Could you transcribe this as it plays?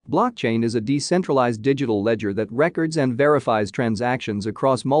Blockchain is a decentralized digital ledger that records and verifies transactions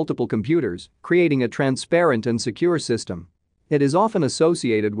across multiple computers, creating a transparent and secure system. It is often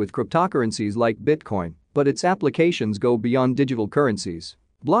associated with cryptocurrencies like Bitcoin, but its applications go beyond digital currencies.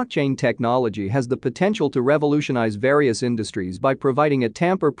 Blockchain technology has the potential to revolutionize various industries by providing a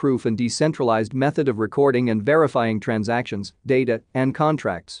tamper-proof and decentralized method of recording and verifying transactions, data, and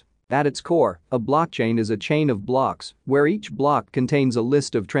contracts. At its core, a blockchain is a chain of blocks where each block contains a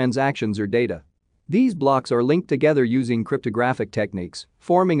list of transactions or data. These blocks are linked together using cryptographic techniques,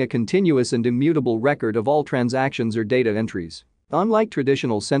 forming a continuous and immutable record of all transactions or data entries. Unlike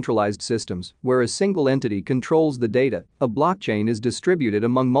traditional centralized systems, where a single entity controls the data, a blockchain is distributed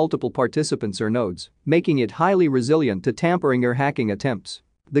among multiple participants or nodes, making it highly resilient to tampering or hacking attempts.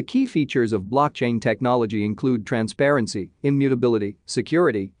 The key features of blockchain technology include transparency, immutability,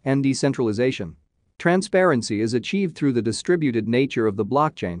 security, and decentralization. Transparency is achieved through the distributed nature of the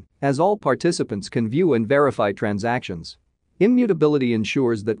blockchain, as all participants can view and verify transactions. Immutability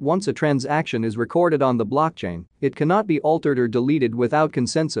ensures that once a transaction is recorded on the blockchain, it cannot be altered or deleted without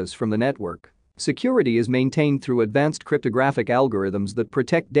consensus from the network. Security is maintained through advanced cryptographic algorithms that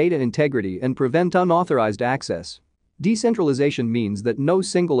protect data integrity and prevent unauthorized access. Decentralization means that no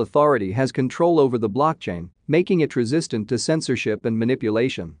single authority has control over the blockchain, making it resistant to censorship and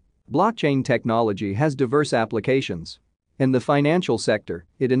manipulation. Blockchain technology has diverse applications. In the financial sector,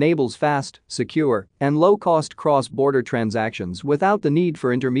 it enables fast, secure, and low-cost cross-border transactions without the need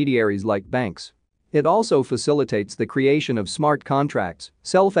for intermediaries like banks. It also facilitates the creation of smart contracts,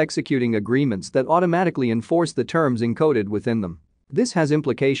 self-executing agreements that automatically enforce the terms encoded within them. This has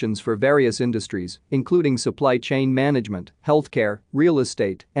implications for various industries, including supply chain management, healthcare, real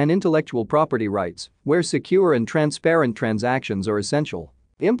estate, and intellectual property rights, where secure and transparent transactions are essential.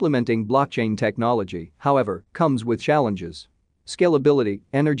 Implementing blockchain technology, however, comes with challenges. Scalability,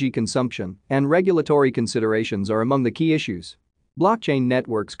 energy consumption, and regulatory considerations are among the key issues. Blockchain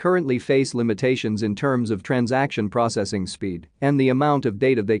networks currently face limitations in terms of transaction processing speed and the amount of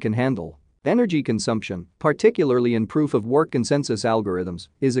data they can handle. Energy consumption, particularly in proof-of-work consensus algorithms,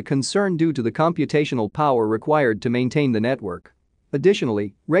 is a concern due to the computational power required to maintain the network.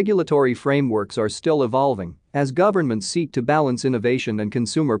 Additionally, regulatory frameworks are still evolving as governments seek to balance innovation and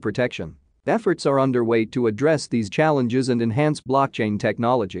consumer protection. Efforts are underway to address these challenges and enhance blockchain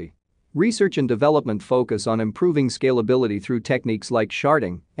technology. Research and development focus on improving scalability through techniques like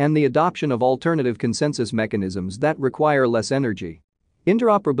sharding and the adoption of alternative consensus mechanisms that require less energy.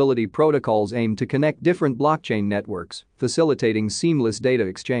 Interoperability protocols aim to connect different blockchain networks, facilitating seamless data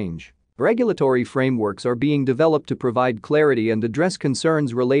exchange. Regulatory frameworks are being developed to provide clarity and address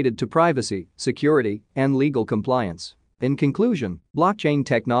concerns related to privacy, security, and legal compliance. In conclusion, blockchain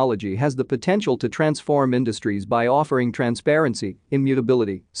technology has the potential to transform industries by offering transparency,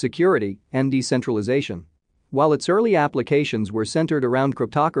 immutability, security, and decentralization. While its early applications were centered around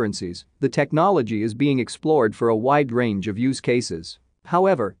cryptocurrencies, the technology is being explored for a wide range of use cases.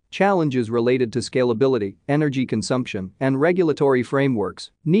 However, challenges related to scalability, energy consumption, and regulatory frameworks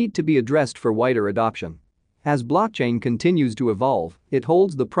need to be addressed for wider adoption. As blockchain continues to evolve, it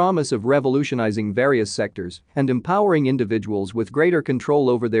holds the promise of revolutionizing various sectors and empowering individuals with greater control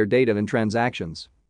over their data and transactions.